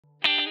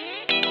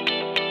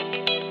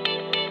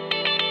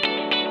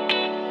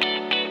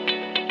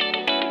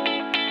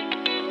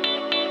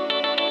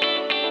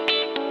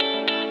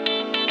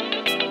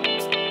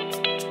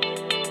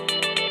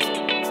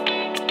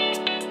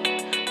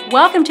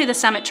Welcome to the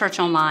Summit Church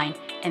Online,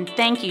 and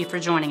thank you for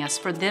joining us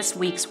for this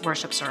week's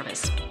worship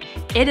service.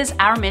 It is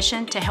our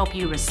mission to help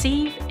you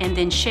receive and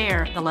then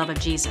share the love of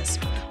Jesus,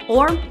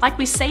 or like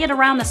we say it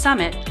around the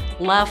Summit,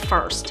 love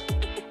first.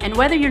 And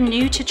whether you're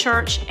new to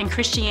church and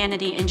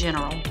Christianity in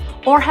general,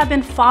 or have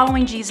been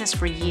following Jesus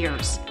for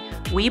years,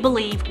 we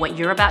believe what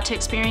you're about to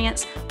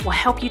experience will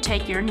help you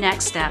take your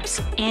next steps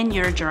in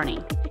your journey.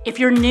 If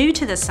you're new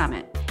to the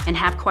Summit and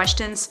have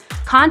questions,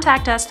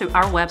 contact us through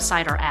our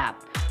website or app.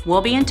 We'll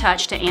be in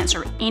touch to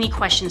answer any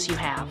questions you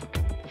have.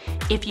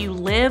 If you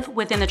live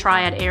within the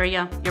Triad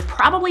area, you're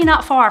probably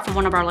not far from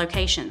one of our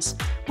locations.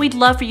 We'd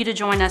love for you to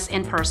join us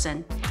in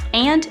person.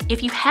 And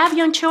if you have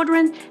young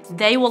children,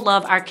 they will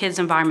love our kids'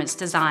 environments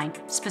designed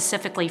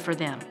specifically for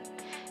them.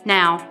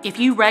 Now, if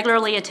you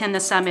regularly attend the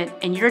Summit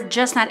and you're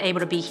just not able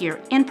to be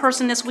here in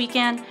person this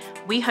weekend,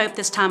 we hope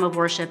this time of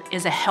worship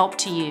is a help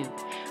to you.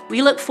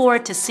 We look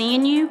forward to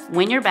seeing you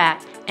when you're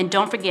back, and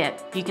don't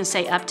forget, you can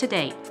stay up to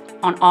date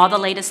on all the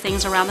latest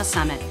things around the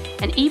Summit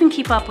and even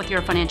keep up with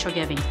your financial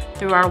giving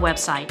through our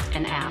website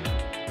and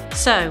app.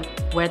 So,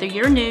 whether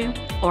you're new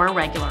or a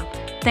regular,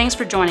 thanks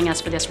for joining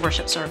us for this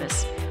worship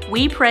service.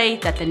 We pray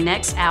that the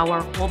next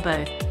hour will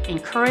both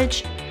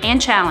encourage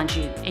and challenge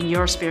you in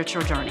your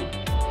spiritual journey.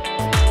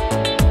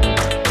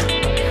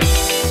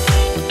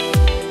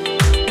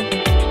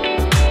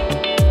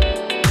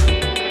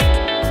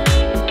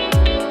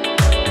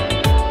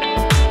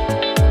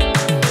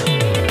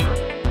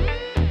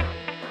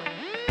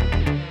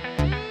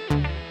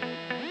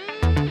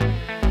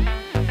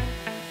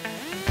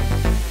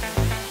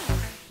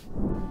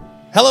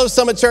 Hello,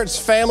 Summit Church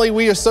family.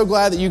 We are so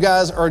glad that you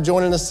guys are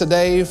joining us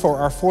today for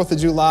our 4th of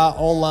July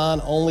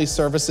online-only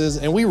services.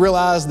 And we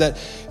realize that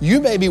you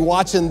may be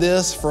watching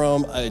this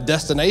from a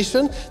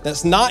destination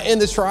that's not in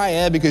the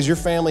Triad because your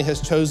family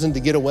has chosen to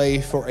get away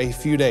for a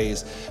few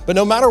days. But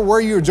no matter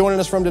where you're joining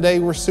us from today,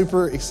 we're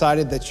super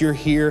excited that you're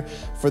here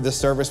for this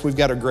service. We've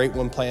got a great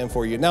one planned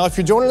for you. Now, if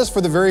you're joining us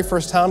for the very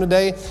first time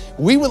today,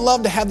 we would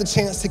love to have the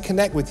chance to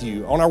connect with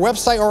you. On our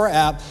website or our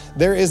app,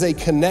 there is a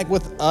Connect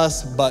with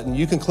Us button.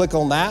 You can click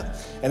on that.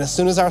 And as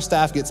soon as our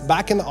staff gets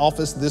back in the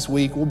office this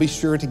week, we'll be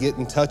sure to get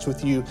in touch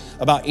with you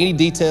about any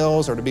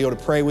details or to be able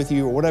to pray with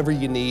you or whatever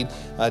you need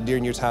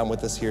during your time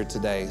with us here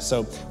today.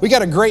 So we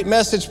got a great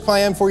message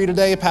planned for you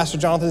today. Pastor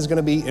Jonathan is going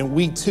to be in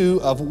week 2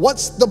 of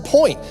What's the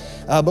Point?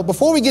 But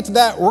before we get to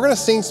that, we're going to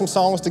sing some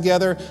songs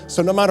together.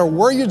 So no matter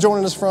where you're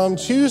joining us from,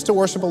 choose to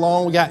worship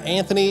along. We got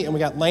Anthony and we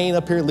got Lane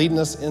up here leading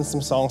us in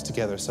some songs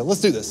together. So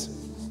let's do this.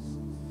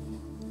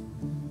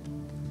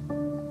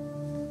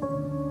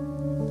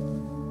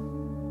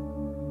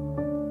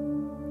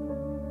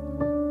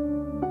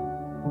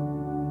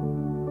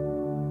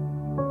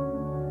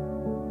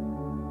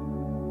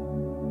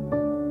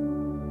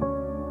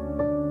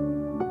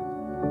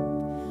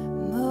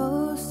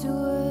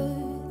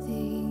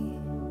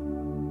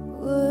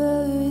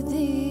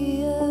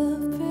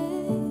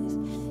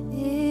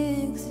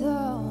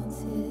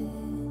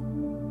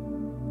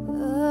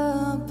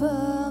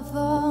 Above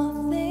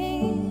all things.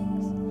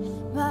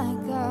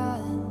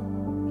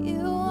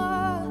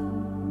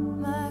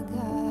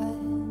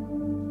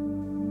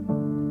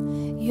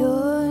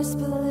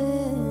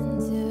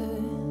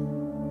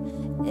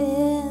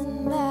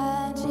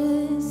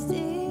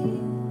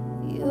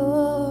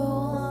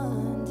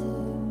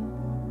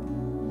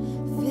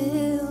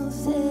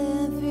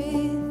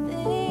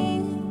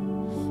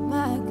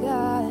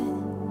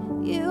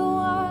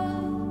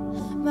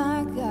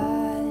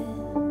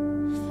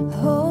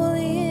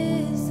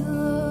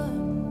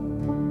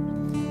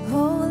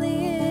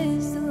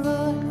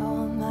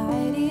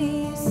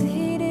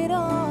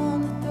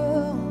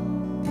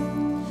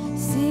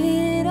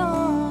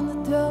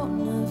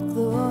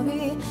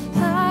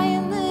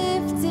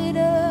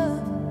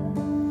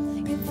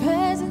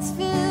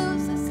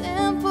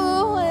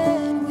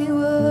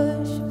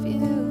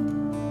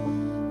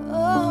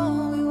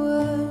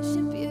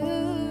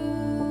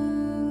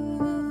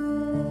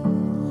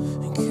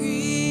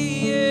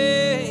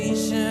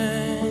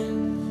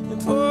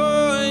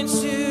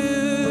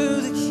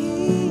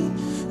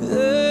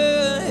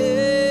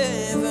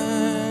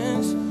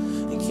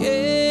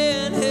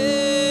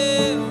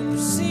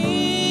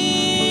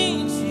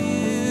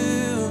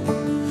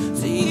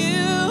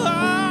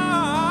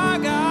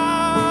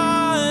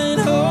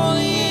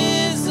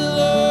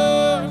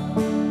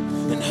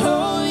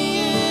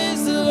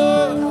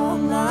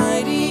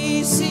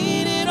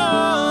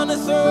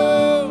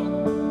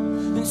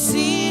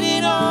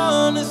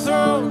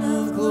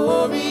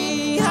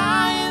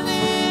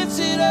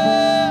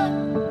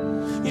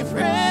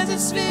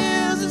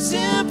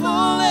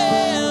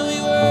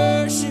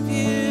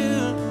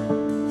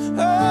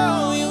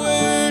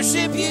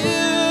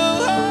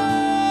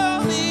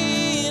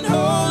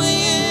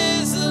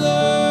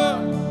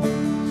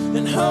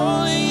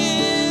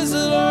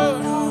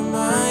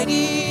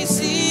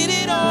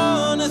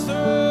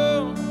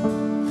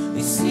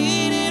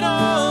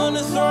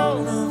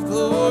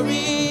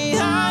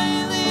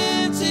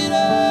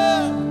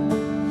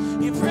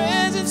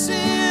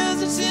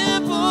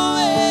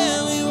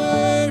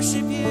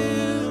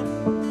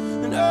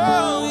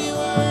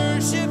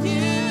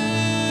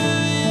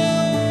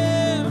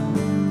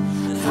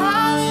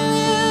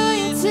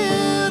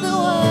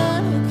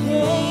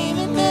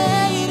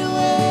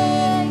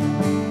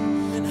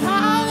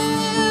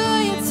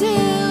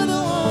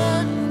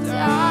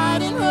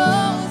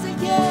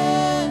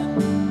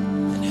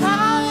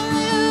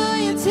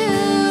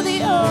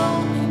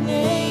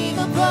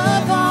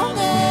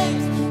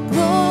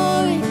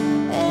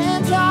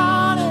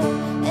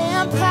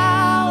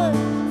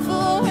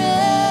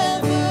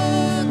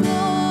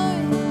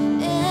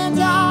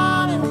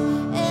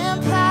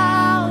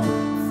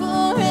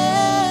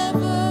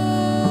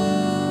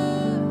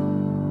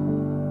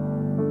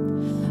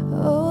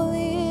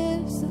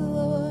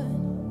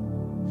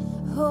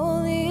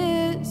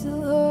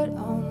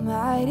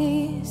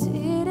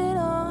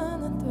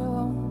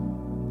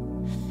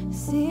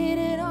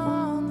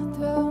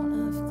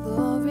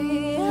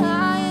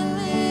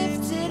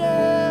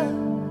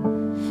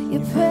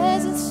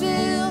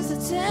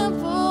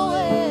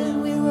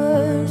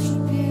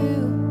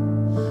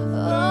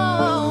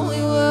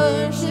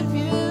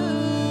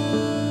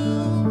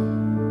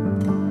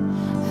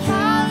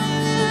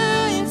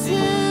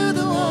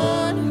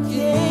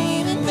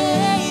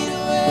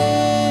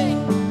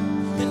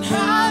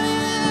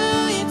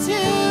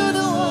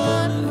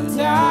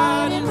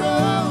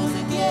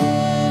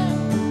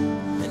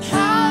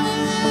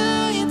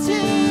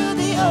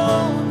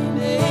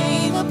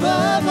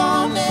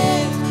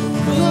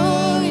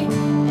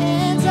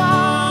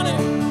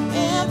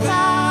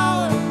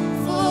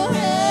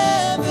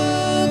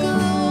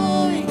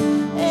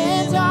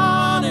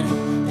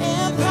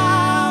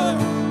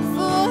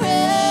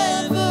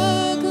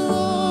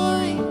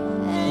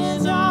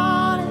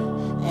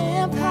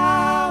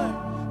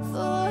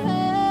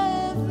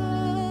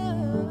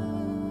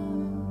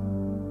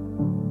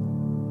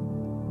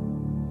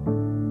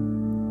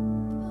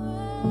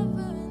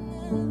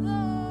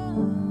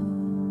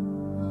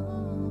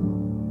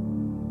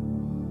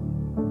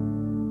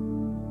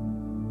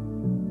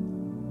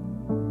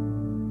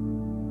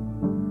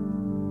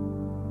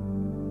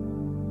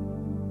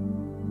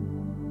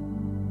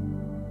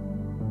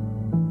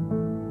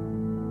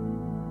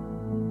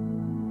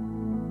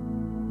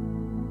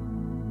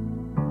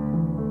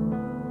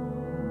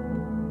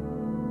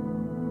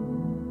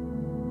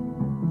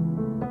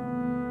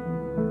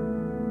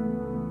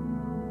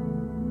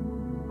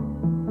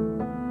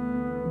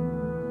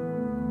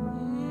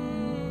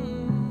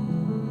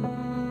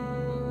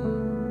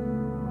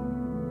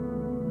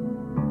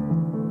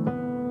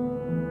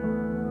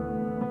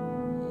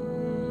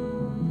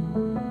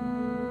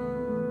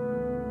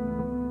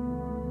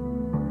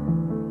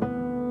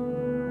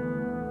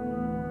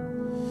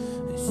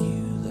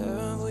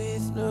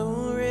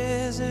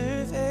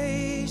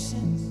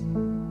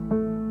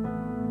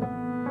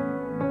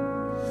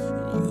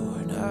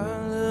 You're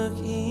not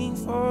looking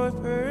for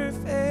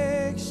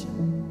perfection.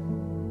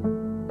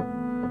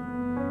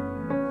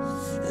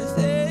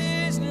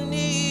 There's no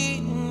need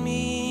in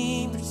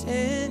me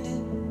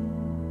pretending.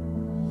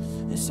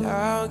 'Cause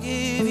I'll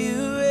give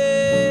you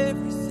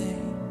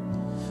everything.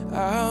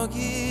 I'll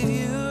give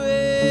you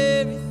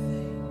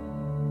everything.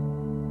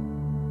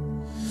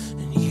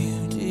 And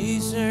you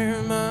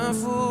deserve my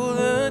full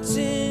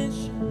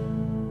attention.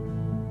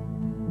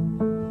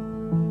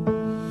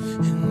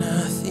 And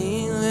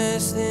nothing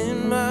less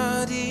than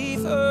my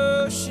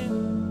devotion.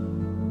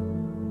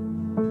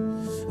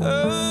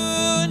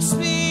 Oh, and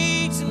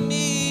speak to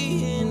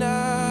me and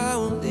I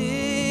will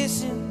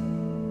listen.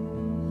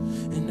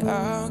 And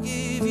I'll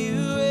give you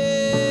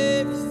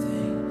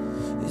everything.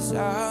 'Cause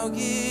I'll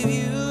give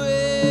you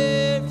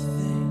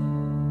everything.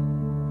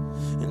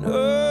 And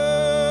oh,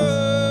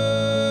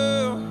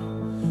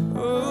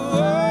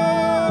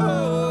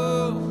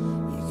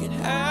 you can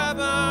have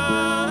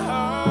my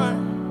heart.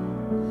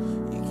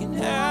 You can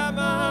have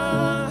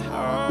my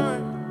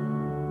heart.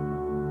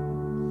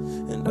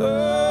 And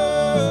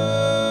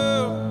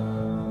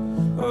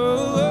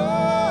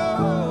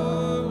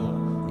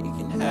you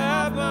can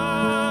have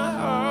my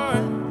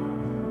heart.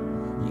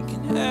 You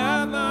can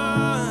have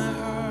my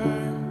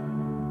heart.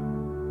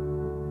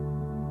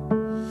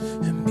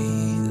 And be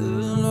the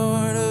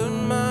Lord of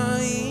my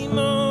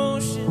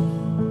emotion.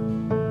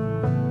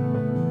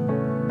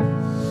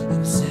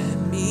 And set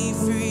me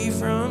free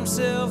from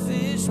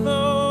selfish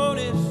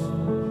motives.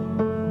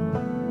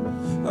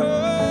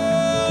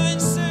 Oh,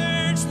 and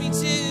search me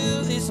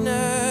till there's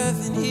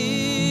nothing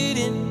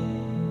hidden.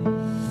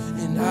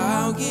 And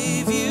I'll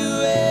give you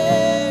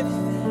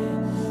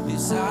everything.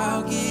 Yes,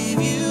 I'll give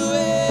you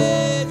everything.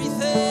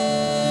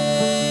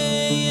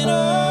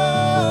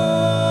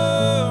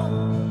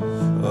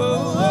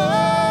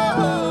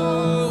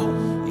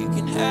 You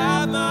can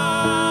have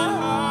my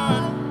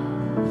heart.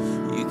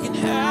 You can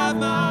have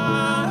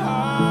my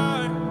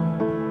heart.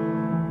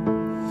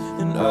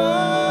 And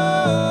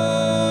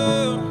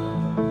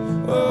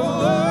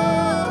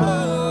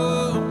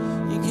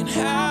you can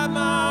have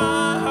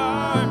my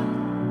heart.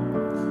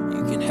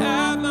 You can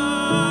have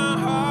my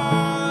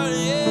heart,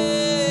 yeah.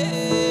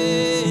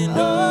 And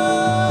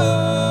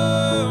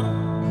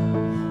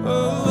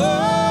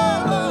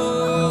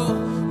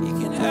you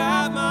can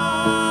have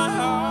my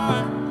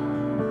heart.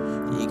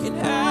 You can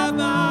have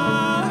my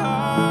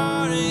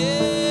heart,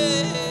 yeah.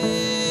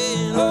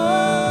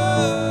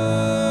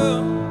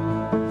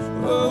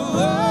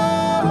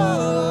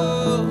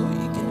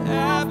 You can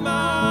have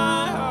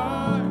my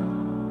heart.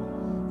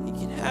 You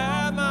can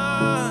have my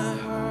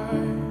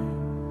heart.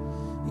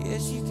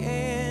 Yes, you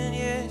can,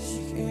 yes,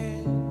 you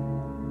can.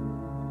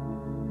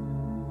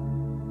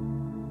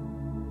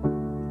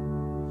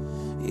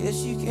 Yes,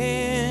 you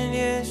can,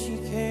 yes, you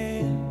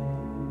can.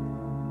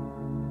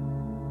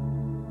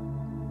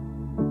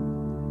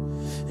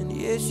 And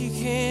yes, you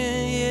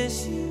can,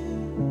 yes, you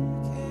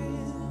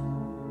can.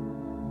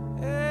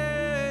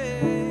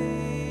 Hey,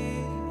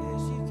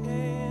 yes, you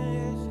can,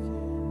 yes, you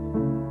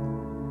can.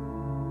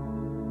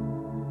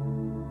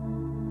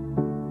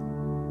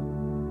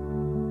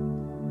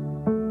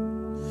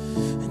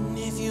 And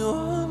if you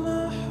want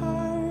my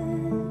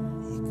heart,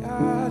 you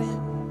got it,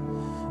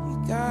 you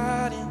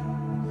got it,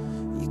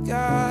 you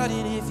got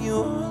it. If you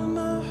want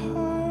my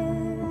heart,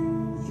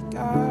 you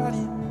got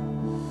it,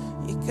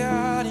 you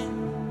got it,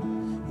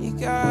 you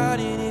got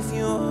it. If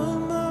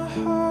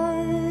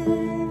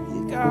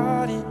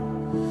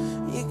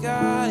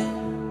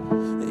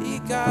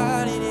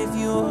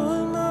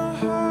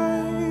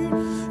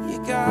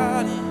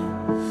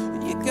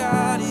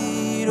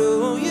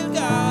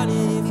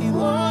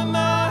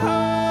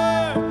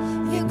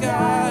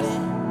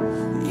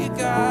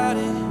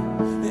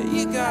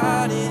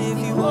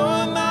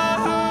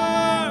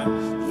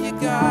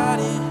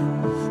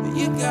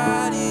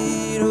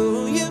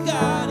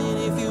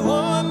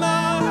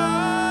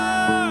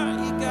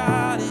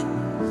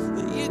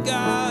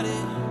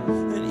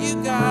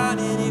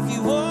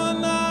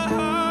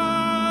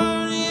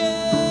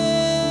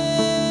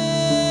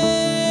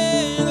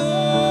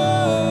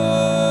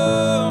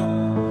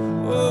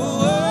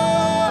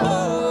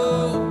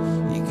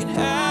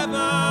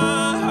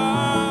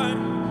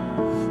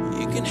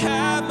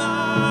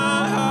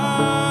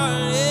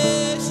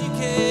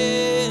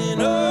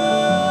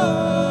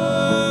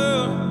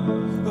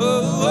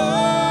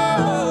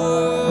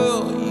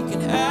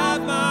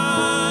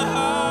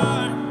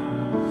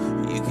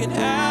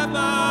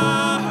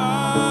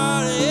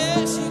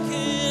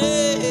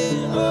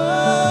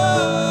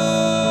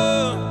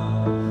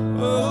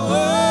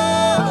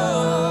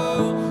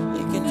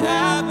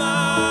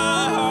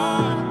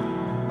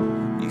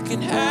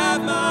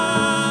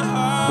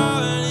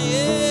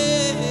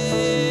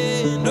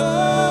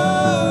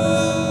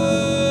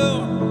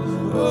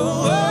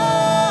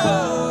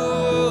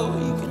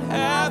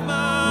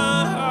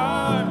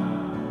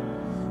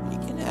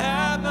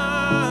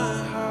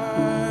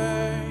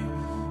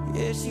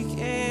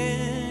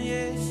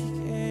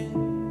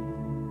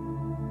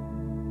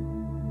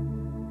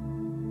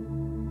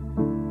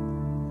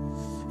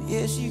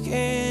Yes, you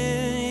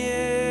can.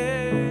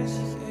 Yes,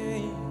 you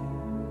can.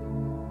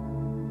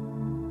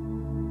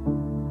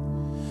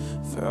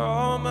 For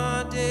all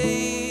my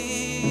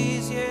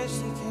days,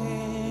 yes, you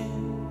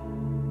can.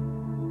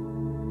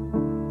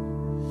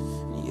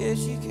 Yes,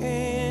 you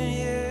can.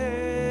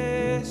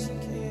 Yes, you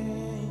can.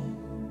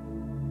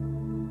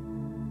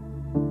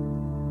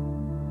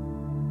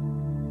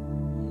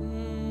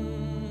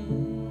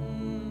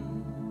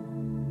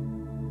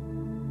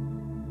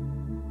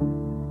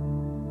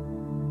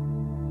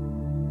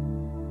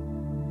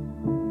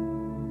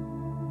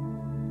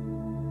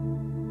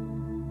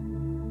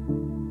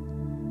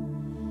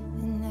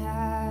 And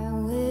I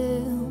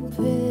will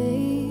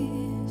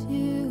praise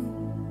you,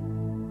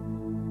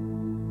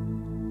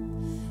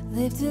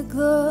 live to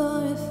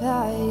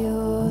glorify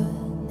your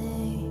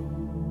name,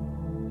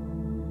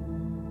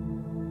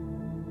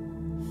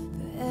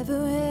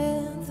 forever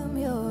anthem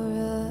your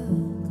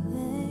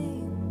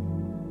acclaim.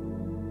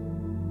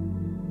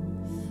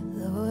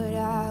 Lord,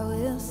 I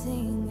will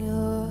sing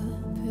your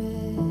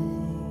praise,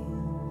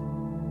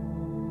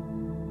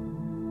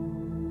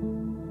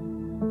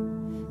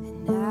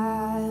 and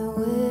I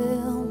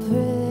will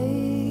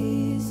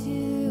praise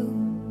you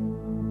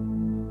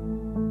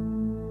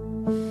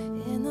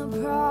in the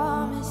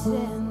promise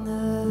and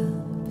the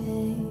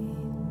pain.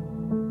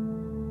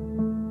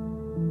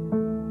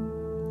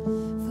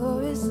 For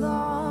as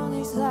long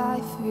as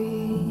life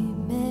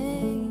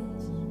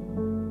remains,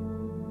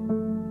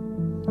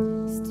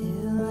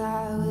 still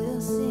I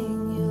will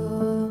sing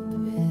your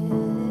praise,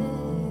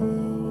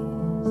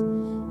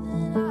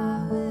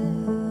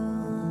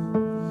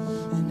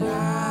 and I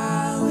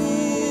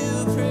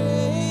will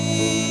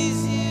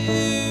praise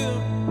you,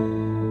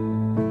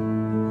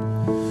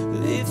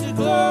 live to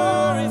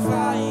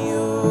glorify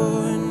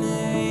your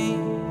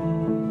name,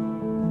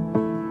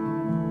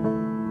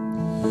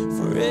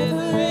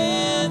 forever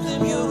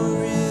anthem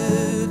your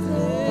acclaim.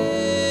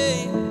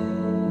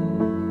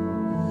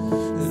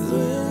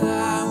 Lord, I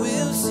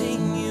will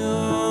sing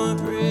your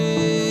praise.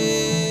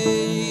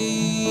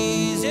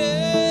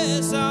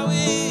 Yes, I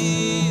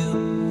will,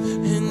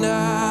 and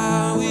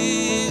I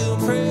will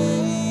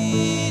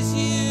praise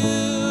you,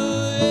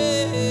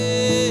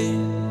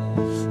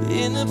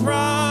 in the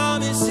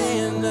promise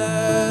and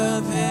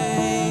the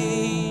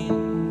pain.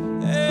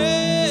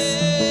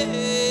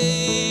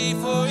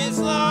 For as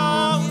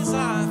long as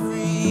life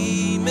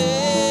remains,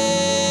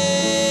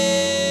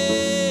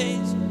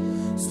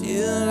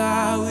 still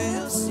I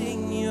will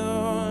sing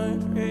your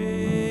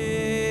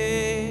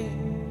praise.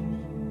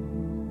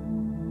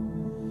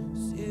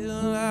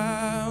 Still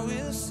I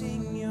will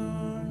sing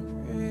your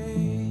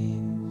praise.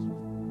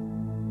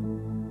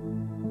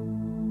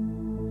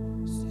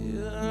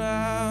 Still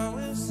I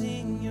will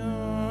sing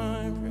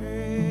your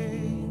praise.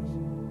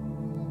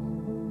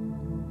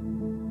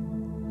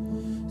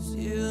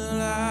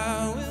 Still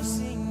I will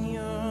sing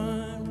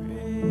your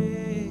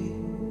praise.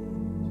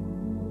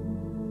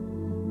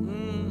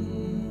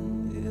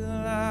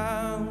 Still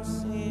I will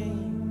sing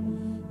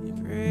your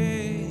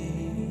praise.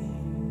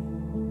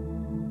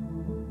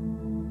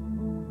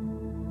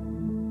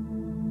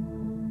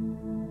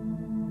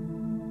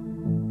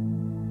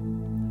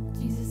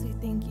 Jesus, we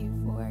thank you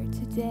for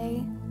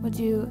today. Would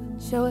you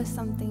show us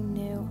something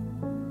new?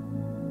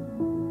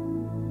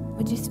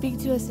 Would you speak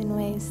to us in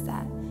ways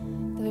that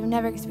we've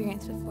never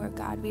experienced before,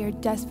 God? We are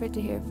desperate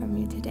to hear from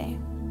you today.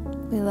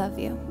 We love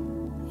you.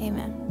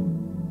 Amen.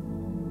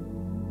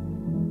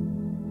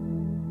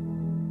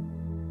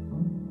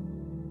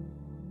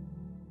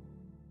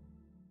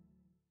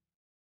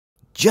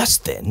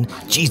 Just then,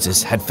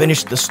 Jesus had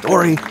finished the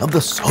story of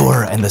the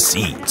sower and the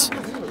seeds.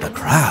 The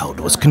crowd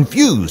was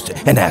confused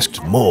and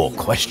asked more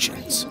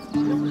questions.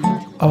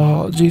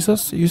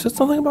 Jesus, you said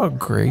something about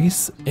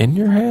grace in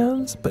your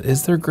hands, but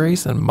is there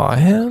grace in my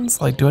hands?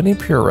 Like, do I need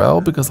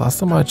Purell? Because last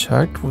time I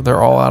checked,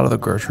 they're all out of the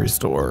grocery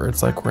store.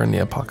 It's like we're in the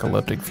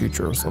apocalyptic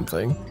future or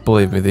something.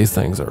 Believe me, these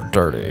things are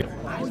dirty.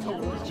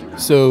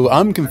 So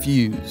I'm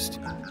confused.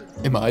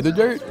 Am I the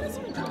dirt?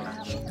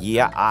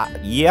 Yeah,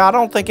 I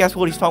don't think that's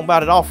what he's talking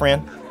about at all,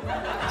 friend.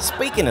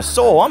 Speaking of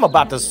soul, I'm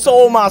about to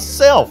soul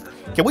myself.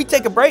 Can we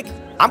take a break?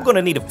 I'm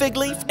gonna need a fig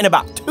leaf in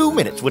about 2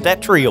 minutes with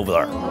that tree over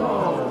there.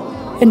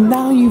 And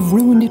now you've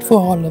ruined it for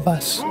all of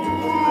us.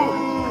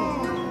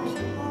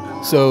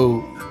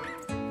 So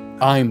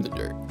I'm the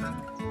dirt.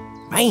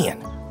 Man,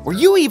 were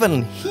you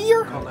even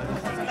here?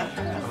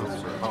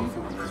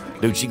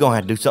 Dude, she gonna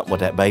have to do something with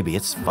that baby.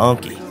 It's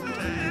funky.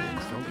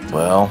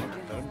 Well,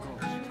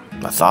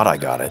 I thought I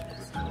got it.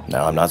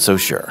 Now I'm not so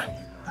sure.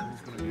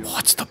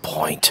 What's the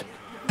point?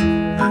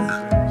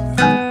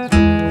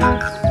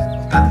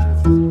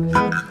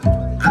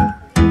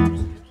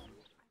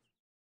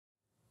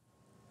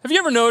 Have you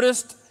ever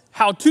noticed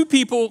how two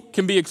people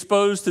can be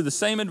exposed to the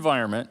same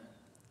environment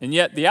and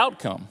yet the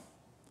outcome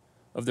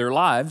of their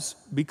lives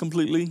be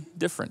completely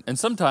different and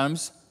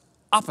sometimes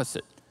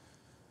opposite?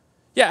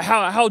 Yeah,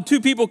 how two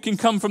people can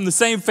come from the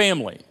same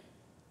family,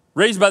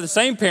 raised by the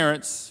same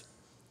parents,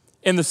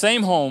 in the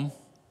same home,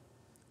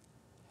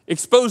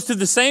 exposed to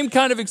the same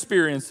kind of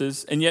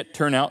experiences and yet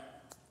turn out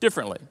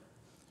differently.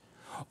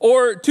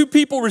 Or two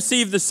people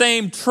receive the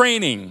same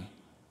training,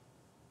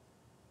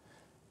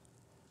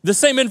 the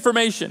same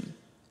information,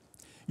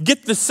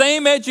 get the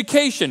same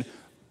education,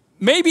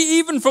 maybe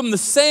even from the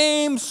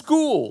same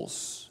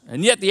schools,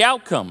 and yet the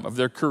outcome of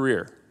their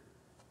career,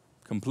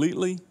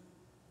 completely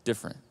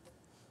different.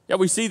 Yeah,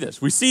 we see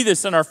this. We see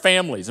this in our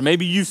families. And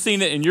maybe you've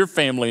seen it in your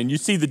family, and you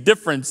see the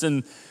difference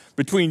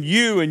between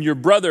you and your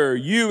brother,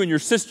 you and your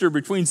sister,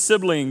 between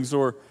siblings,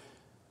 or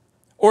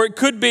it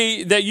could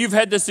be that you've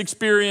had this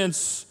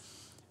experience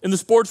in the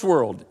sports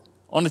world,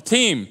 on a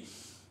team.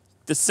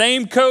 The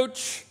same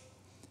coach,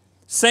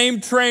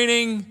 same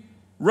training,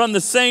 run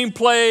the same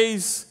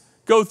plays,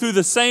 go through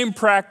the same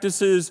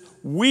practices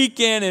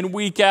week in and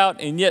week out,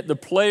 and yet the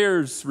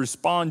players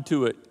respond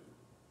to it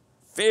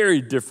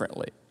very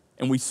differently.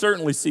 And we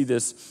certainly see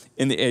this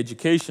in the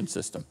education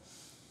system.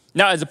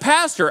 Now, as a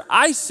pastor,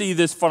 I see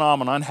this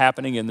phenomenon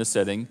happening in the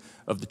setting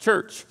of the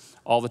church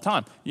all the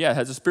time. Yeah, it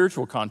has a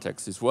spiritual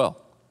context as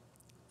well.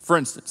 For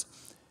instance,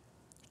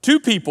 two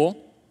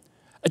people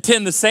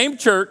attend the same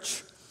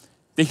church,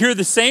 they hear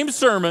the same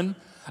sermon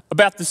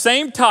about the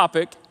same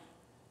topic,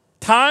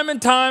 time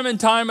and time and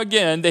time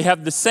again, they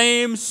have the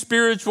same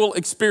spiritual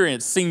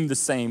experience, sing the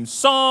same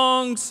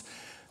songs,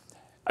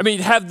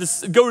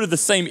 go to the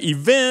same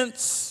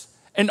events,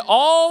 and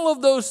all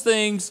of those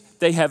things,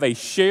 they have a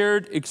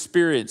shared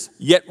experience.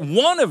 Yet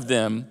one of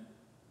them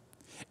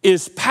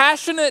is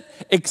passionate,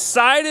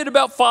 excited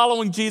about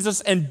following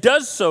Jesus, and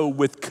does so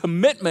with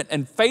commitment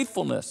and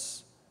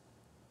faithfulness.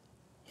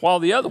 While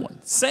the other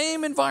one,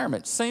 same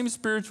environment, same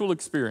spiritual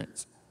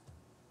experience.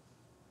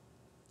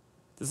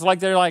 It's like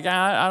they're like,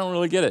 I don't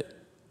really get it.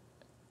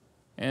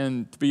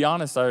 And to be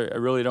honest, I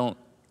really don't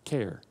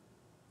care.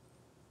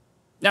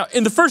 Now,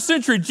 in the first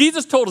century,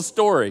 Jesus told a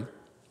story,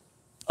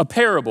 a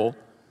parable,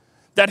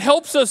 that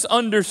helps us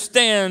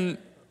understand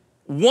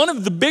one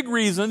of the big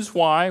reasons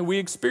why we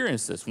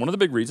experience this, one of the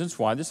big reasons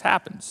why this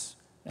happens.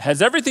 It has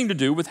everything to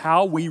do with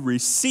how we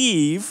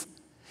receive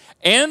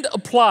and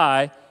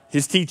apply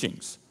his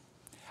teachings.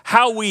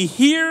 How we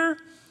hear,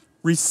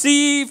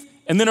 receive,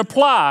 and then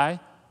apply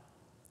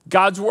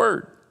God's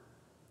word.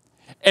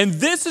 And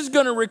this is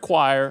going to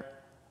require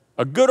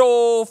a good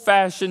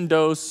old-fashioned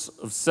dose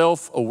of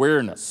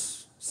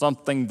self-awareness,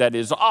 something that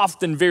is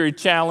often very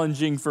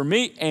challenging for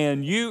me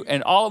and you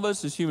and all of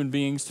us as human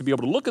beings to be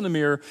able to look in the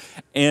mirror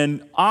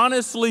and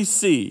honestly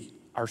see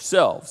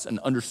ourselves and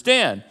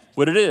understand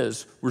what it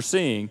is we're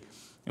seeing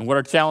and what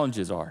our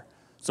challenges are.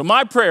 So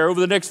my prayer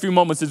over the next few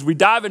moments as we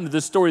dive into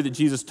this story that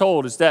Jesus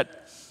told is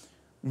that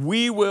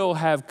we will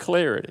have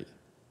clarity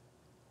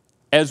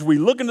as we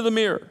look into the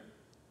mirror.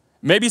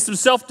 Maybe some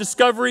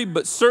self-discovery,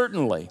 but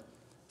certainly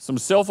some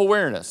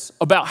self-awareness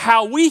about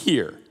how we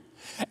hear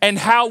and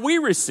how we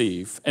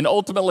receive and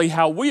ultimately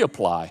how we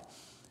apply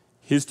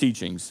his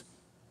teachings,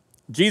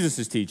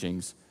 Jesus'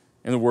 teachings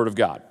in the Word of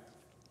God.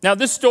 Now,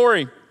 this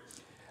story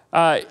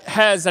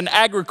has an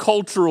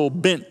agricultural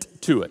bent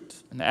to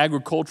it, an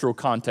agricultural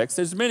context,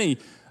 as many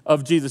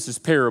of Jesus'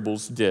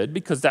 parables did,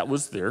 because that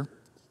was their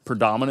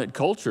predominant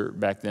culture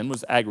back then,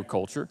 was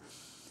agriculture.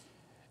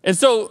 And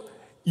so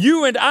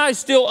you and I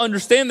still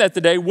understand that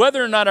today,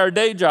 whether or not our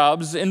day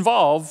jobs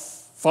involve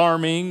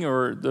farming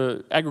or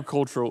the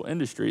agricultural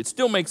industry. It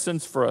still makes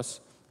sense for us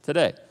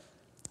today.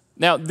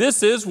 Now,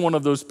 this is one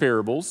of those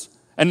parables,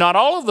 and not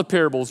all of the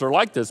parables are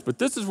like this, but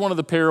this is one of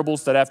the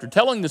parables that after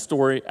telling the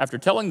story, after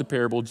telling the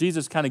parable,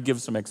 Jesus kind of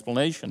gives some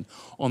explanation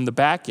on the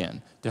back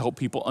end to help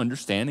people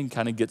understand and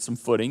kind of get some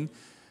footing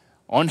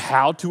on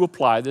how to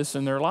apply this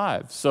in their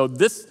lives. So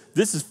this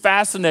is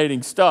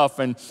fascinating stuff.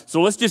 And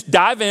so let's just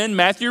dive in.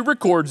 Matthew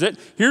records it.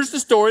 Here's the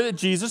story that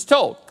Jesus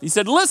told. He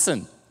said,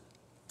 listen,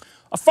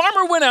 a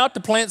farmer went out to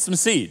plant some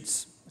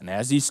seeds. And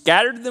as he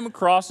scattered them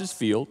across his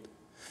field,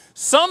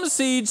 some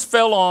seeds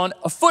fell on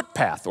a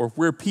footpath or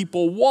where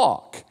people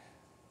walk.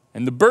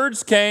 And the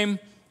birds came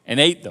and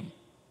ate them.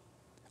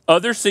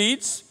 Other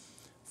seeds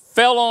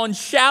fell on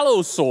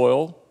shallow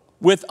soil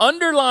with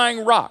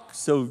underlying rocks,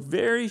 so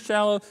very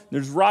shallow.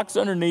 There's rocks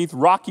underneath,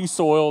 rocky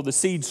soil. The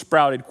seeds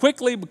sprouted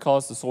quickly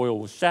because the soil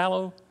was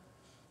shallow,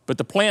 but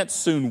the plants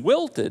soon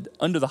wilted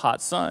under the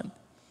hot sun.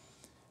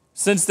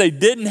 Since they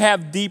didn't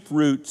have deep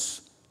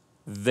roots,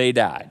 they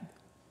died.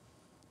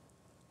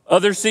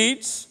 Other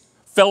seeds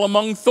fell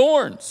among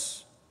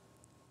thorns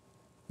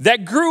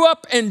that grew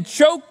up and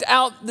choked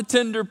out the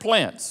tender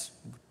plants.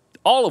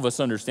 All of us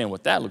understand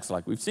what that looks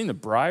like. We've seen the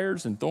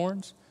briars and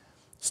thorns.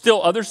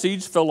 Still, other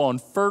seeds fell on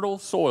fertile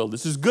soil.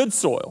 This is good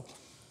soil.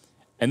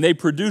 And they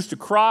produced a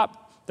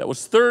crop that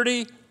was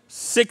 30,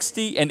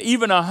 60, and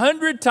even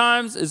 100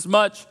 times as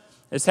much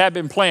as had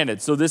been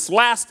planted. So this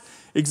last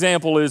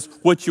example is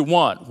what you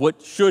want,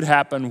 what should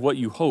happen, what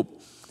you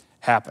hope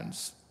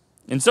happens.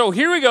 And so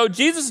here we go.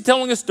 Jesus is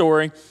telling a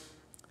story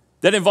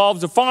that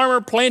involves a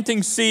farmer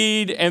planting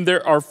seed, and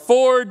there are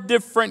 4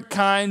 different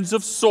kinds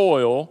of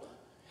soil.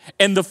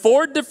 And the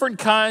 4 different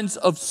kinds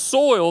of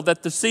soil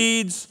that the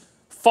seeds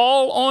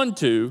fall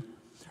onto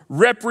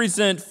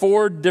represent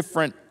 4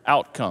 different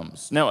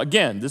outcomes. Now,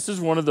 again, this is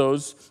one of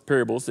those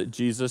parables that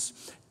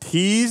Jesus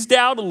teased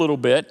out a little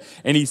bit,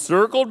 and he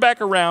circled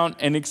back around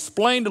and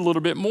explained a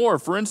little bit more.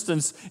 For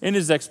instance, in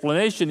his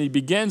explanation, he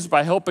begins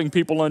by helping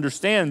people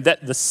understand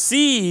that the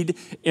seed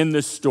in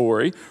this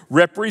story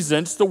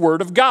represents the Word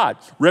of God,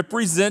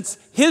 represents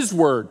his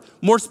Word,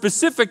 more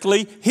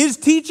specifically, his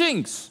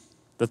teachings,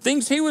 the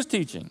things he was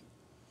teaching.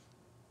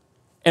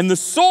 And the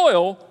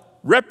soil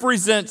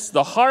represents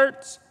the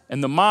hearts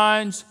and the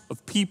minds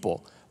of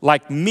people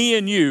like me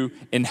and you,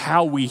 in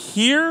how we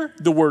hear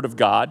the Word of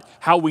God,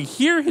 how we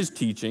hear his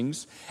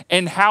teachings,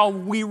 and how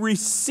we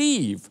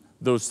receive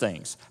those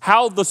things.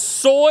 How the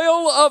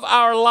soil of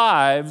our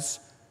lives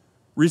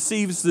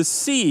receives the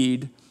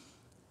seed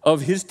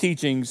of his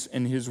teachings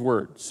and his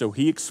word. So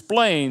he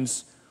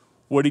explains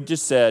what he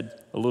just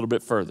said a little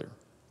bit further.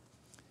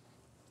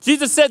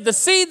 Jesus said, the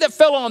seed that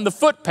fell on the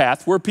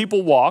footpath where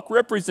people walk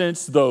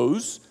represents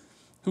those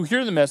who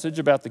hear the message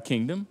about the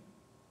kingdom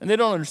and they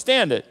don't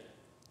understand it.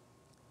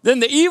 Then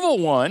the evil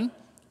one,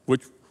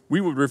 which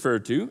we would refer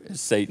to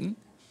as Satan,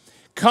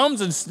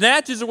 comes and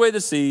snatches away the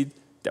seed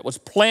that was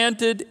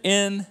planted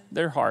in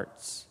their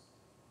hearts.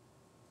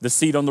 The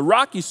seed on the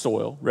rocky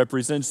soil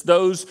represents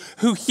those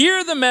who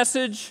hear the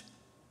message,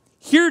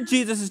 hear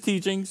Jesus'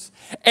 teachings,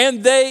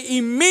 and they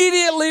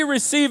immediately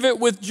receive it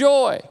with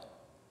joy.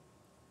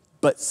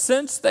 But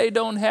since they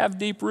don't have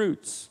deep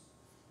roots,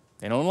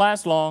 they don't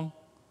last long.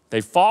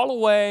 They fall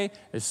away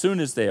as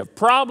soon as they have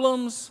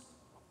problems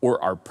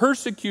or are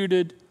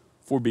persecuted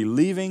for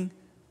believing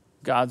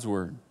God's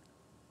word.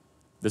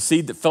 The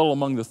seed that fell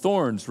among the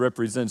thorns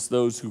represents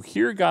those who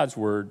hear God's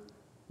word,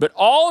 but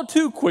all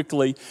too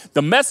quickly,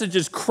 the message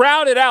is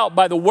crowded out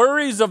by the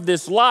worries of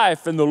this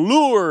life and the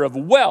lure of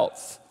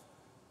wealth.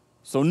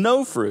 So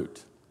no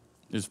fruit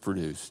is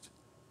produced.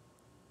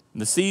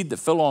 And the seed that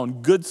fell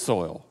on good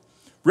soil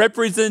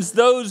represents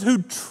those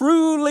who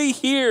truly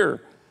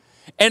hear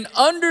and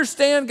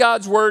understand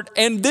God's word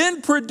and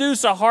then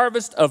produce a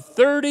harvest of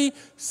 30,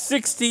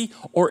 60,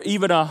 or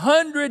even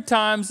 100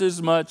 times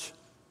as much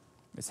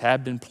as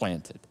had been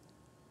planted.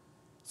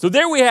 So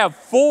there we have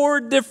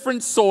 4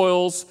 different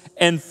soils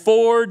and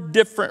 4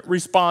 different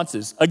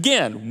responses.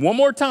 Again, one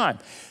more time.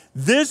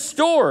 This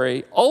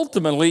story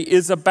ultimately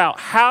is about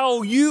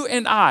how you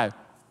and I,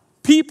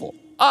 people,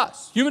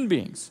 us, human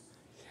beings,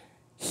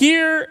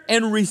 hear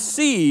and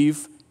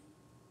receive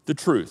the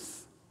truth.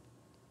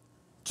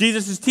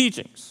 Jesus'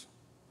 teachings,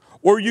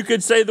 or you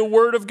could say the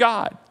Word of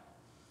God.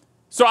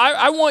 So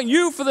I want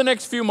you for the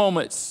next few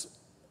moments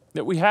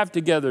that we have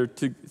together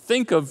to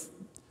think of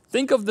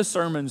the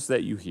sermons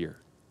that you hear.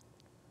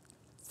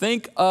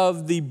 Think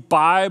of the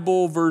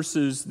Bible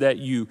verses that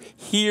you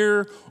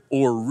hear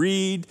or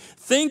read.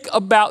 Think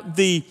about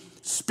the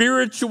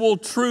spiritual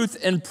truth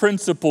and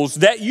principles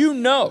that you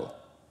know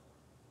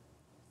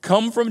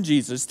come from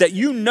Jesus, that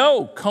you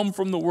know come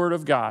from the Word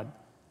of God.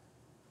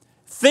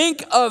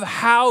 Think of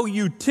how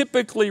you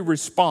typically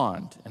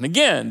respond. And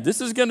again,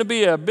 this is going to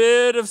be a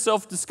bit of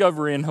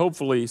self-discovery and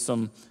hopefully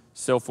some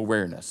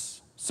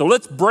self-awareness. So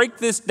let's break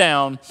this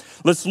down.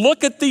 Let's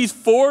look at these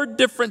 4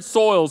 different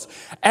soils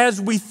as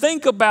we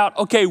think about,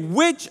 okay,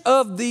 which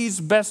of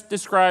these best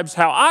describes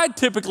how I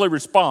typically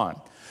respond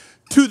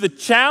to the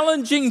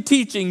challenging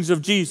teachings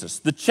of Jesus,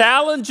 the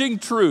challenging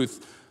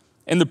truth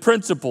and the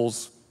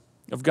principles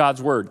of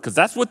God's word. Because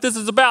that's what this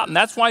is about, and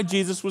that's why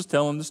Jesus was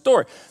telling the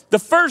story. The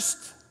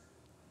first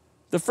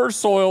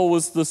soil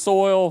was the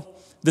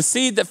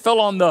seed that fell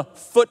on the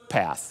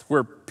footpath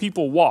where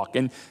people walk.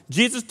 And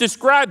Jesus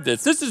described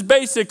this. This is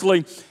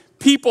basically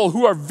people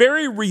who are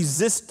very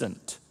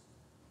resistant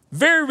to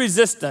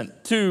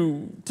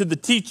the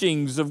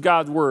teachings of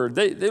God's word.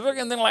 They look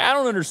and they're like, I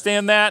don't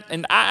understand that,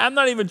 and I'm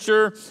not even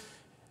sure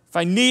if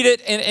I need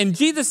it. And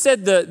Jesus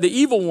said the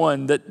evil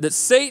one, that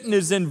Satan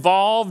is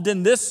involved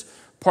in this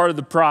part of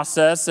the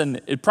process,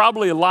 and it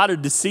probably a lot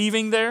of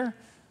deceiving there.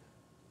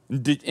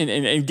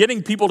 And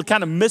getting people to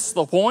kind of miss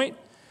the point.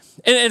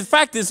 And in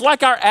fact, it's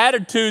like our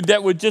attitude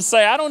that would just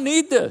say, I don't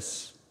need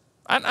this.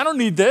 I don't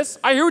need this.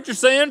 I hear what you're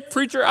saying,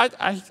 preacher.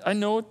 I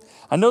know it.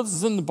 I know this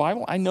is in the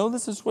Bible. I know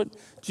this is what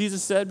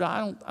Jesus said, but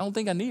I don't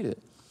think I need it.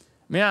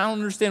 I mean, I don't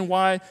understand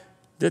why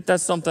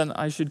that's something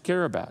I should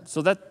care about.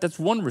 So that's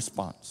one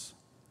response.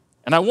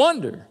 And I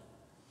wonder,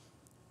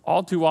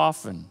 all too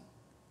often,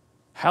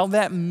 how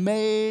that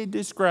may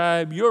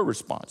describe your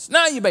response.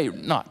 Now, you may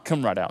not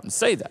come right out and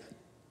say that.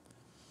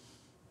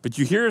 But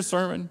you hear a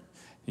sermon,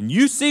 and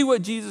you see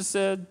what Jesus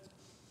said,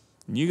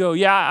 and you go,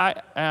 yeah,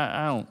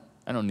 I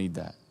don't need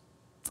that.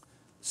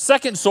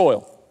 Second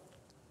soil,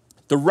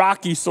 the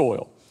rocky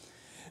soil.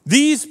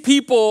 These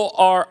people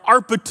are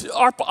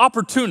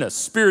opportunists,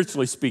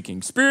 spiritually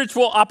speaking,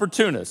 spiritual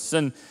opportunists,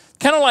 and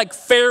kind of like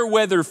fair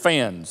weather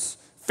fans.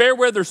 Fair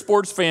weather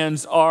sports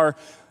fans are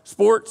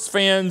sports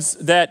fans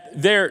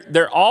that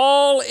they're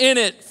all in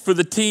it for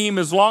the team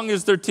as long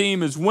as their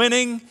team is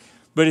winning.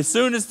 But as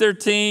soon as their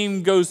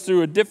team goes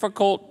through a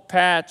difficult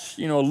patch,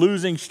 a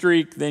losing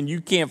streak, then you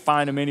can't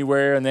find them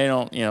anywhere, and they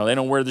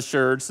don't wear the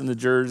shirts and the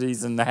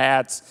jerseys and the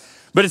hats.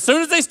 But as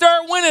soon as they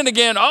start winning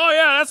again, oh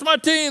yeah, that's my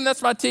team,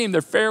 that's my team.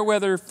 They're fair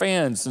weather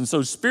fans. And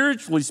so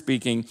spiritually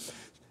speaking,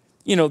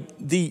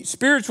 the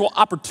spiritual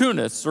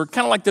opportunists are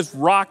kind of like this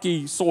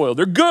rocky soil.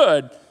 They're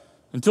good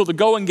until the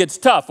going gets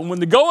tough. And when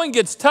the going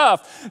gets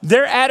tough,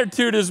 their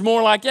attitude is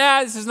more like,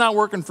 yeah, this is not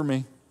working for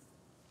me.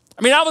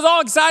 I mean, I was all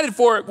excited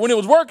for it when it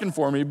was working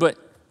for me, but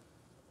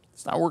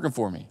it's not working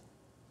for me.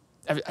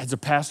 As a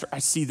pastor, I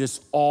see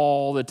this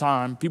all the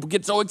time. People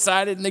get so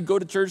excited and they go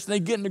to church and they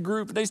get in a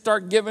group and they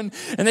start giving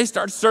and they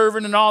start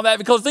serving and all that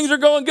because things are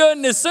going good.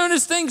 And as soon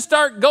as things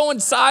start going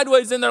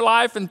sideways in their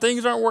life and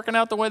things aren't working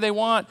out the way they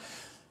want,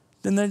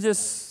 then they're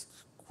just,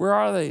 where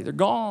are they? They're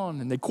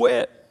gone and they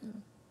quit.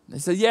 They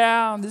say,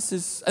 yeah, this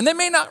is, and they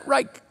may not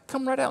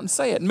come right out and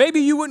say it. Maybe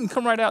you wouldn't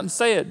come right out and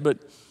say it, but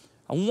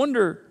I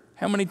wonder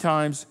how many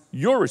times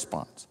your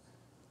response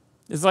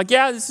is like,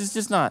 yeah, this is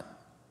just not,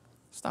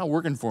 it's not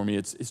working for me.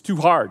 It's too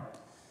hard.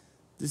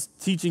 These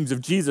teachings of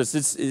Jesus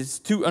is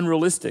too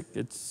unrealistic.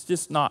 It's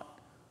just not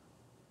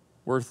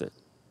worth it.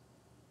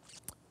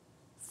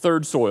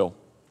 Third soil.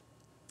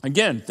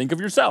 Again, think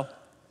of yourself.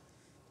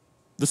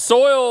 The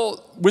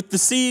soil with the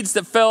seeds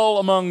that fell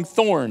among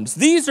thorns.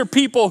 These are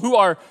people who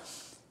are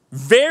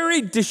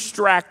very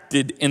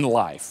distracted in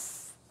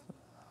life.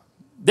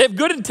 They have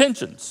good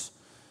intentions.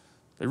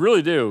 They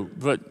really do,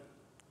 but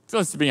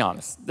let's be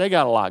honest, they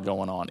got a lot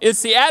going on.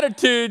 It's the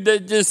attitude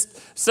that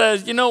just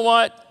says, you know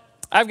what?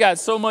 I've got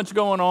so much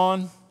going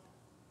on.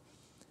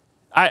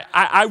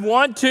 I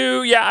want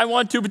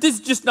to, but this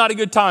is just not a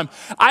good time.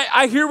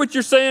 I hear what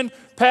you're saying,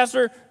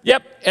 Pastor.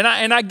 Yep, and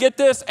I get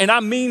this, and I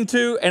mean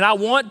to, and I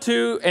want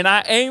to, and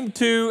I aim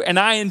to, and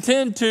I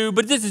intend to,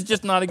 but this is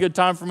just not a good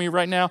time for me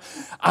right now.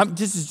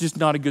 This is just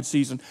not a good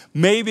season.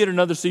 Maybe at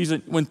another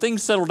season, when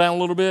things settle down a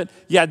little bit,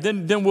 yeah,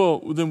 then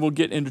we'll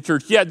get into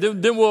church. Yeah,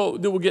 then we'll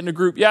get in a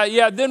group.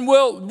 Yeah, then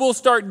we'll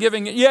start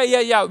giving.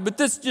 Yeah. But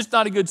this is just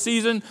not a good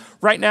season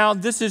right now.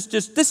 This is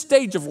just this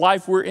stage of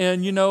life we're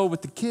in,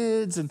 with the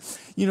kids, and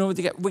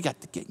we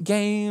got the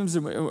games,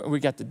 and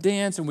we got the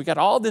dance, and we got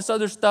all this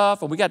other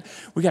stuff, and we got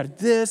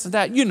this and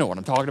that. You know what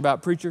I'm talking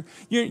about, preacher.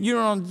 You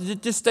know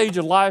this stage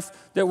of life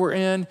that we're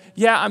in.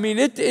 Yeah, I mean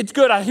it's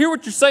good. I hear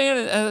what you're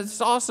saying, and it's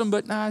awesome,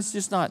 but it's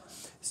just not.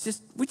 It's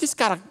just we just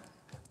gotta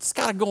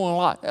go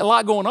on a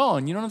lot going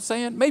on. You know what I'm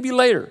saying? Maybe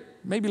later.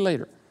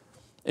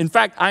 In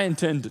fact, I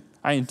intend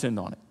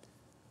on it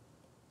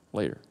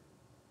later.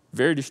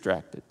 Very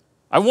distracted.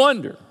 I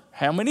wonder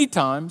how many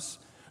times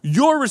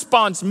your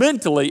response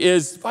mentally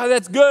is, "Wow,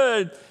 that's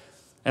good.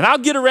 And I'll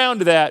get around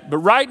to that, but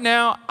right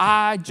now,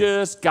 I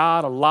just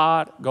got a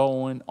lot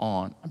going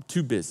on. I'm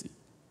too busy."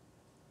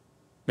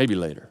 Maybe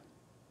later,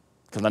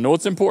 because I know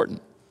it's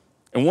important.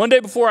 And one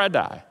day before I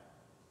die,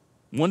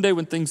 one day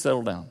when things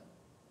settle down,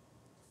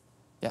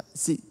 yeah,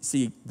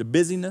 see, the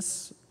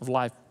busyness of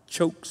life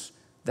chokes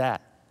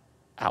that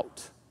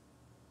out.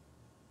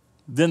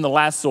 Then the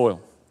last soil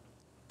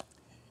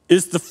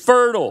is the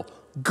fertile,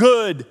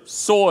 good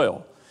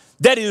soil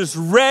that is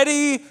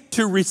ready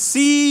to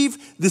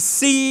receive the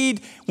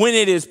seed when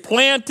it is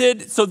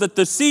planted so that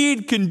the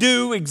seed can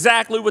do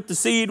exactly what the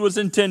seed was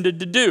intended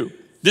to do.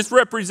 This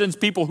represents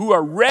people who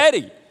are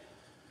ready.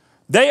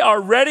 They are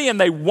ready and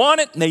they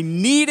want it and they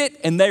need it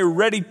and they're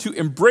ready to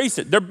embrace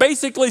it. They're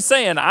basically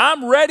saying,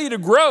 I'm ready to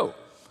grow.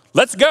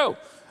 Let's go.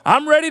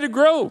 I'm ready to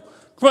grow.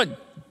 Come on,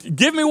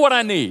 give me what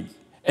I need.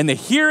 And they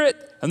hear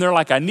it. And they're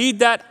like, I need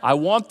that, I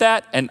want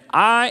that, and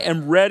I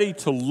am ready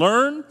to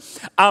learn.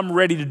 I'm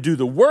ready to do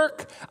the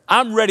work.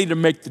 I'm ready to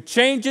make the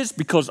changes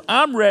because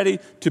I'm ready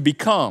to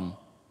become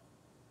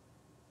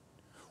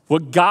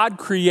what God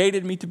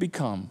created me to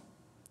become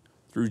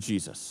through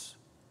Jesus.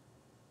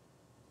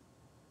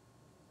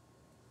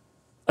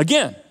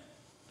 Again,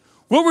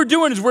 what we're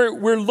doing is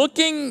we're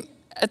looking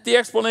at the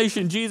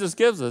explanation Jesus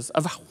gives us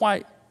of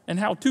why and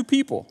how two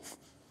people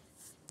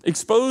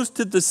exposed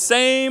to the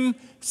same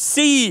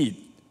seed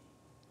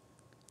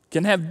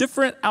can have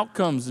different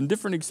outcomes and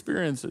different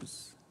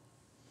experiences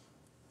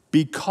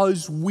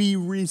because we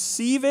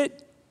receive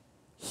it,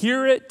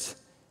 hear it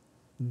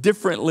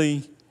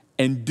differently,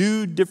 and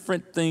do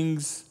different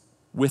things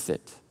with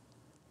it.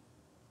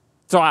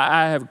 So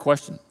I have a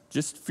question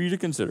just for you to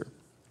consider.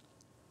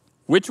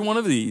 Which one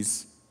of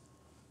these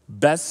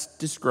best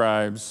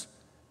describes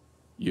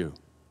you?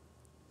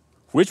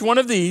 Which one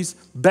of these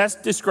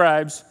best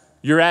describes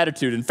your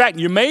attitude? In fact,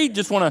 you may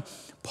just want to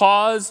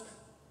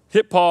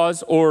hit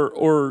pause,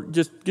 or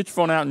just get your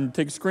phone out and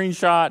take a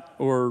screenshot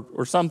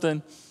or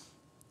something.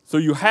 So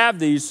you have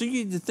these. So you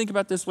need to think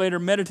about this later,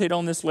 meditate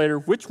on this later.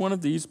 Which one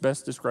of these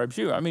best describes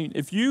you? I mean,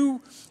 if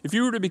you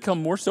were to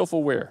become more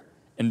self-aware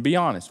and be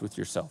honest with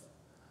yourself,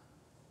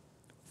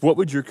 what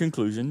would your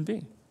conclusion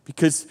be?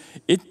 Because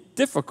it's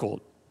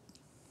difficult.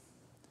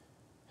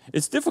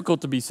 It's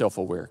difficult to be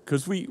self-aware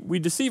because we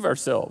deceive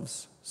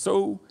ourselves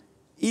so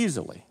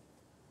easily.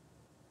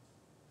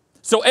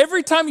 So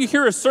every time you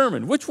hear a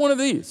sermon, which one of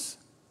these?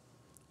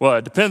 Well,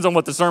 it depends on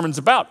what the sermon's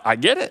about. I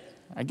get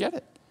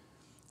it.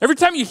 Every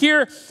time you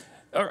hear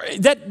Or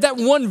that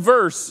one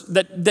verse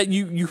that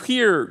you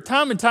hear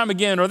time and time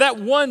again, or that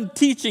one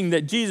teaching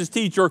that Jesus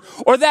teach, or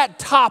that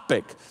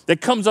topic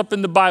that comes up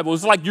in the Bible.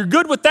 It's like, you're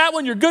good with that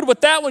one, you're good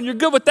with that one, you're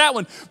good with that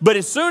one. But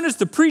as soon as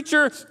the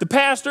preacher, the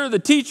pastor, the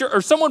teacher,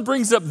 or someone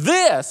brings up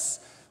this,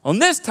 on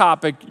this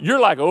topic, you're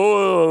like,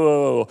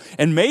 oh.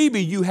 And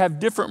maybe you have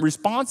different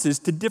responses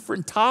to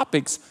different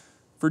topics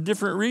for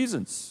different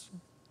reasons.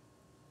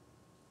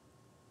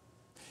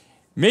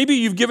 Maybe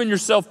you've given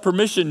yourself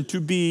permission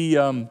to be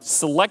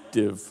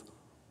selective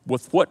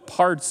with what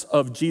parts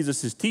of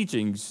Jesus'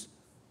 teachings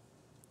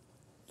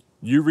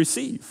you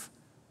receive,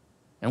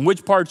 and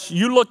which parts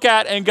you look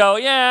at and go,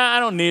 yeah,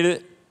 I don't need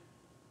it.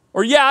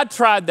 Or, yeah, I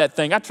tried that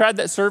thing. I tried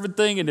that servant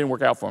thing. It didn't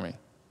work out for me.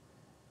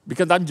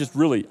 Because I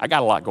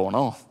got a lot going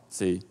on.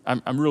 See,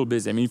 I'm real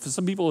busy. I mean, for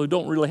some people who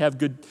don't really have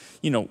good,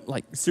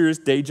 like serious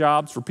day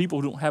jobs, for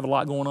people who don't have a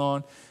lot going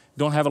on,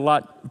 don't have a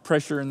lot of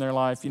pressure in their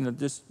life,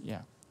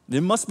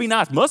 It must be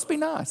nice. Must be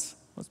nice.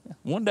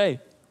 One day,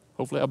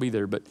 hopefully I'll be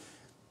there. But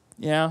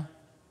yeah,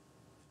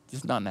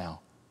 just not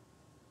now.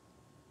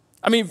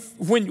 I mean,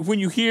 when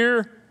you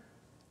hear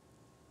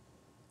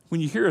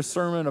a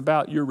sermon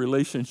about your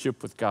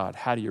relationship with God,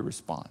 how do you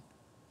respond?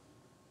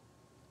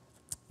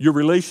 Your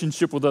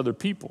relationship with other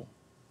people,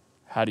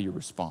 how do you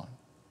respond?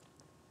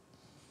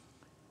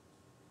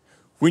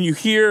 When you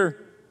hear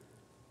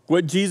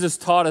what Jesus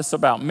taught us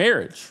about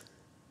marriage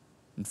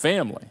and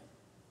family,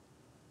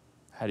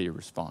 how do you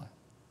respond?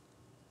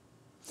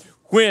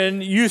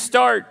 When you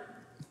start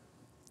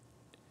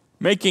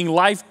making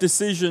life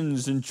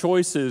decisions and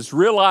choices,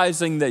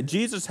 realizing that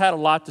Jesus had a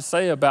lot to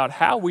say about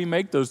how we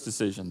make those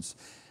decisions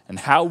and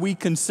how we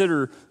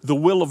consider the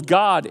will of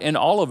God in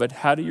all of it,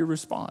 how do you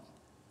respond?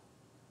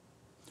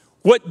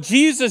 What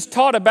Jesus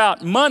taught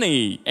about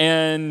money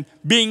and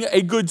being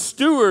a good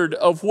steward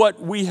of what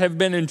we have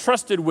been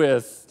entrusted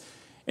with,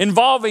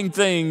 involving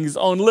things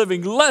on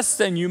living less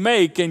than you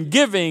make and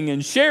giving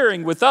and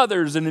sharing with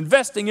others and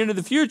investing into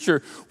the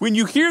future. When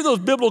you hear those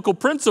biblical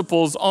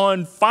principles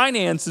on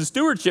finance and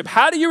stewardship,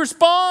 how do you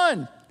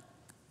respond?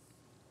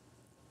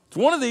 It's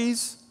one of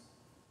these.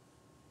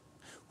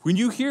 When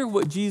you hear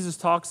what Jesus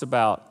talks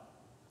about,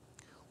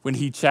 when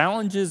he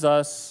challenges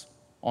us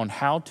on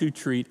how to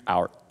treat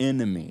our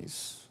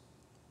enemies,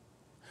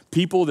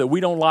 people that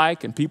we don't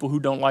like and people who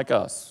don't like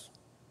us,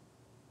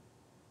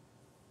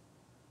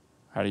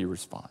 how do you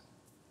respond?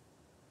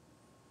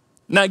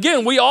 Now,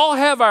 again, we all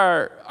have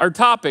our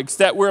topics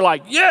that we're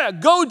like, yeah,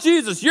 go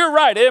Jesus, you're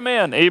right,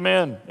 amen,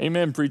 amen,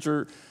 amen,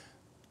 preacher.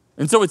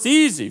 And so it's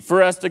easy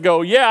for us to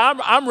go, yeah,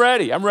 I'm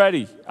ready.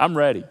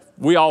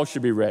 We all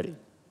should be ready.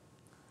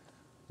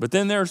 But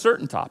then there are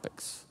certain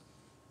topics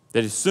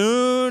that as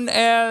soon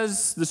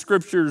as the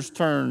scriptures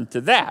turn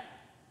to that,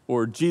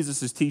 or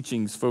Jesus'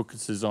 teachings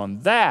focuses on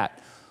that,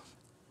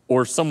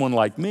 or someone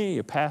like me,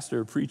 a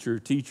pastor, a preacher,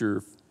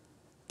 teacher,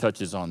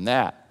 touches on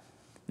that,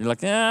 you're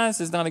like,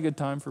 this is not a good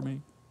time for me.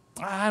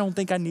 I don't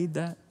think I need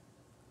that.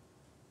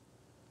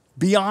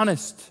 Be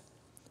honest.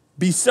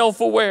 Be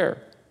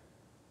self-aware.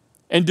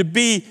 And to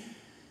be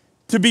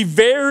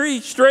very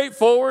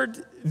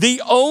straightforward,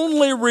 the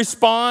only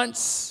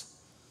response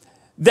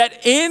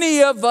that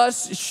any of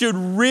us should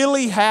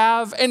really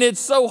have, and it's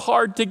so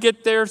hard to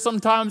get there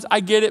sometimes, I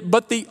get it,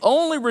 but the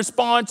only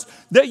response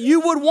that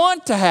you would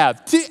want to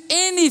have to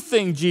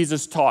anything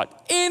Jesus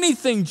taught,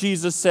 anything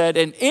Jesus said,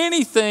 and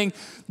anything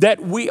that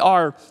we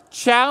are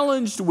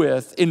challenged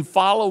with in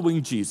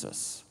following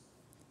Jesus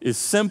is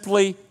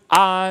simply,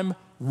 I'm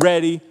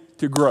ready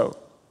to grow.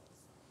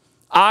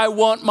 I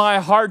want my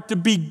heart to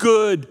be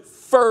good,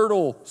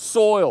 fertile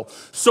soil,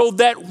 so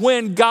that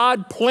when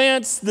God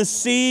plants the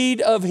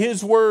seed of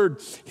his word,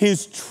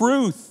 his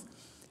truth,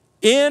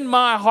 in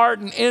my heart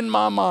and in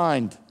my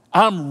mind,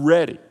 I'm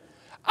ready.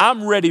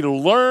 I'm ready to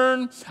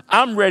learn.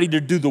 I'm ready to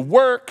do the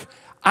work.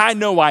 I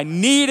know I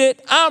need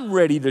it. I'm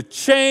ready to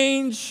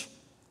change.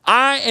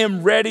 I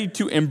am ready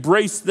to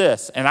embrace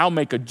this, and I'll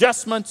make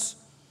adjustments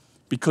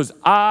because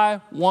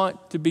I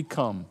want to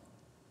become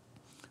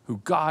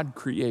who God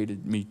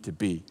created me to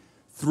be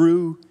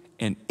through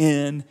and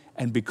in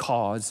and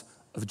because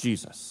of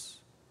Jesus.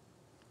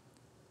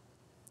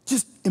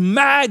 Just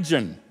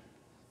imagine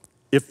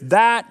if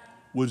that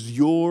was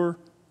your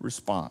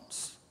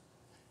response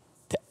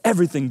to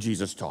everything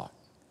Jesus taught.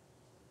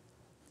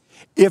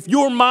 If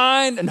your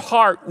mind and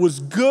heart was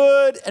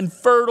good and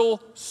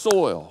fertile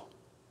soil,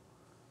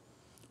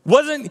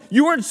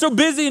 you weren't so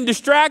busy and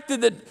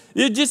distracted that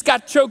it just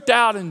got choked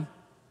out, and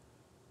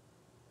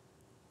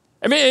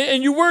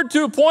you weren't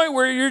to a point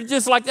where you're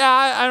just like,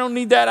 I don't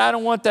need that, I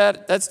don't want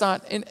that, that's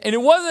not, and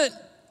it wasn't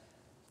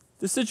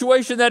the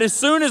situation that as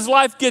soon as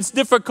life gets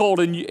difficult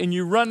and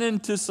you run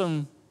into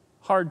some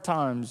hard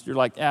times, you're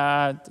like,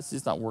 this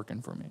is not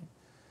working for me.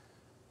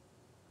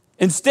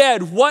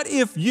 Instead,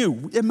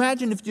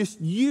 imagine if just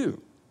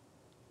you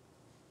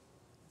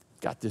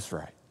got this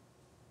right.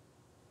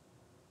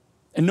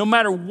 And no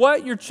matter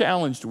what you're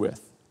challenged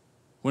with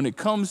when it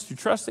comes to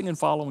trusting and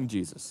following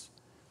Jesus,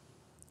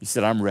 you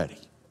said, I'm ready.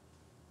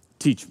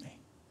 Teach me.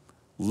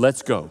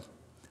 Let's go.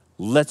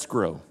 Let's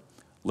grow.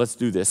 let's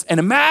do this. And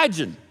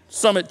imagine,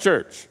 Summit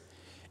Church,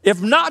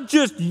 if not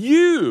just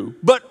you,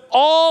 but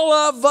all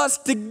of us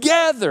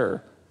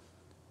together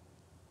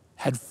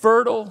had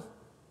fertile,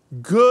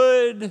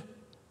 good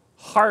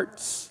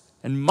hearts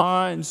and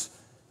minds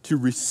to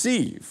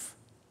receive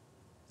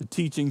the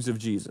teachings of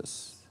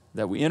Jesus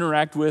that we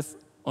interact with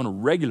on a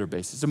regular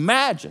basis.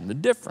 Imagine the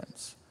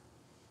difference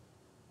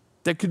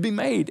that could be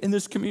made in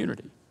this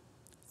community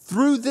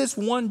through this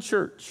one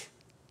church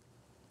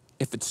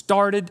if it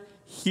started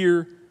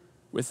here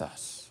with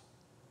us.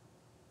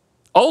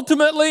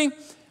 Ultimately,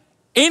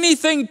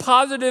 anything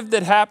positive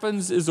that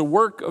happens is a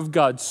work of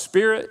God's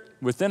Spirit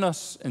within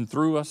us and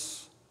through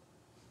us.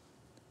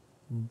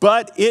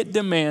 But it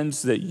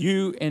demands that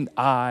you and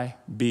I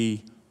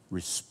be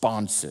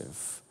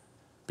responsive,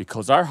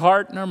 because our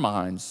heart and our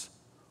minds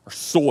are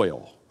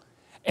soil.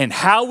 And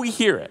how we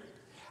hear it,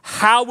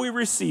 how we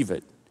receive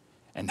it,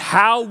 and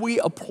how we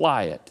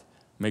apply it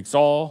makes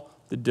all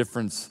the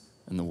difference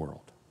in the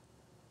world.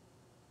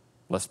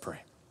 Let's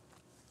pray.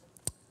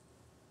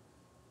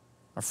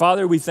 Our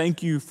Father, we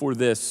thank you for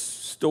this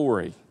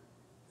story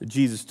that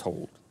Jesus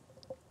told.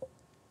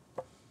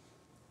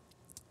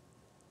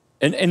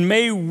 And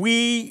may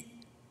we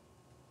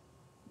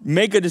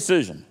make a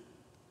decision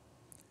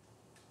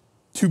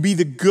to be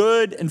the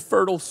good and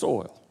fertile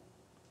soil,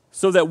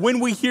 so that when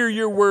we hear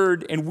your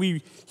word and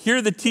we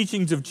hear the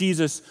teachings of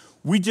Jesus,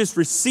 we just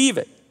receive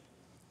it.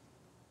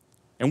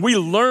 And we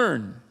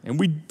learn and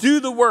we do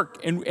the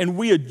work and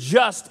we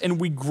adjust and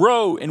we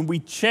grow and we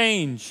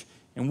change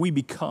and we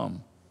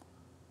become.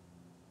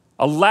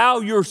 Allow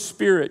your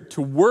Spirit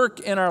to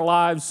work in our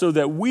lives so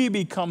that we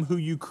become who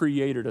you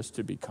created us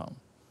to become.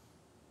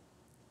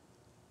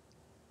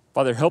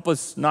 Father, help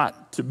us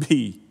not to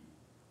be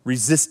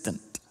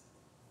resistant.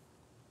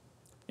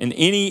 In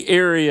any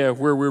area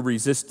where we're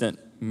resistant,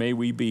 may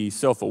we be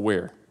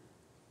self-aware.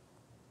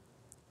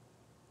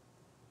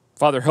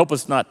 Father, help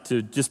us not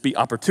to just be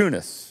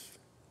opportunists,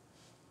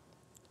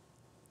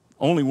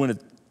 only when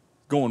it's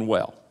going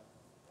well.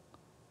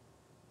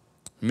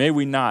 May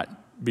we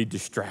not be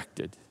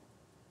distracted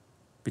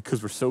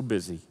because we're so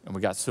busy and we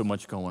got so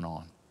much going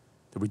on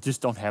that we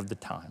just don't have the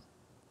time.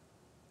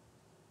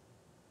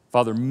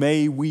 Father,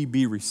 may we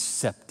be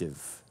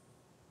receptive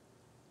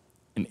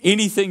in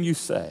anything you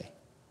say,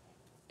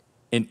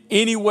 in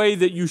any way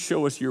that you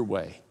show us your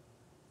way.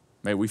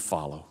 May we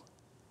follow.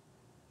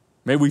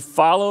 May we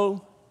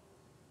follow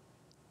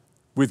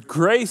with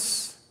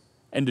grace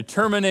and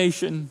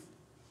determination,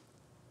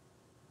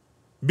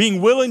 being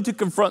willing to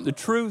confront the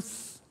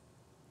truth,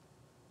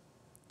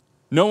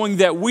 knowing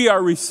that we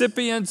are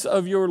recipients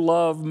of your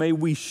love. May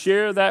we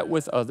share that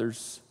with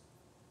others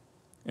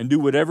and do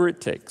whatever it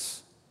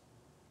takes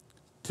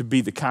to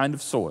be the kind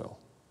of soil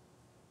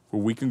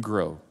where we can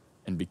grow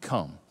and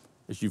become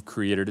as you've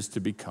created us to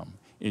become.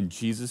 In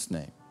Jesus'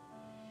 name,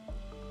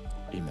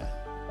 amen.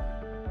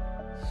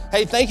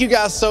 Hey, thank you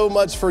guys so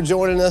much for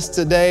joining us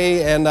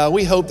today, and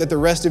we hope that the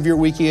rest of your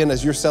weekend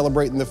as you're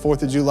celebrating the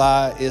 4th of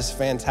July is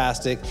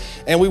fantastic.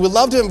 And we would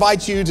love to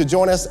invite you to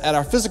join us at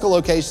our physical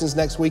locations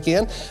next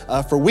weekend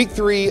for week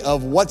 3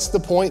 of What's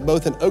the Point,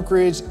 both in Oak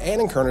Ridge and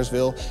in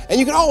Kernersville. And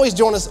you can always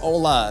join us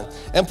online.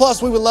 And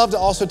plus, we would love to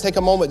also take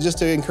a moment just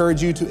to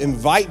encourage you to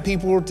invite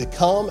people to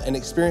come and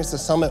experience the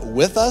summit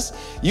with us.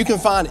 You can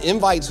find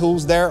invite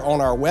tools there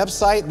on our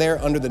website,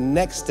 there under the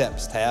Next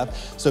Steps tab.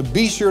 So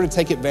be sure to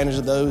take advantage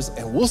of those,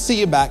 and we'll see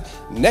you back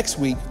next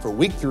week for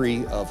week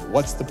 3 of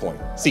What's the Point.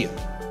 See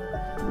you.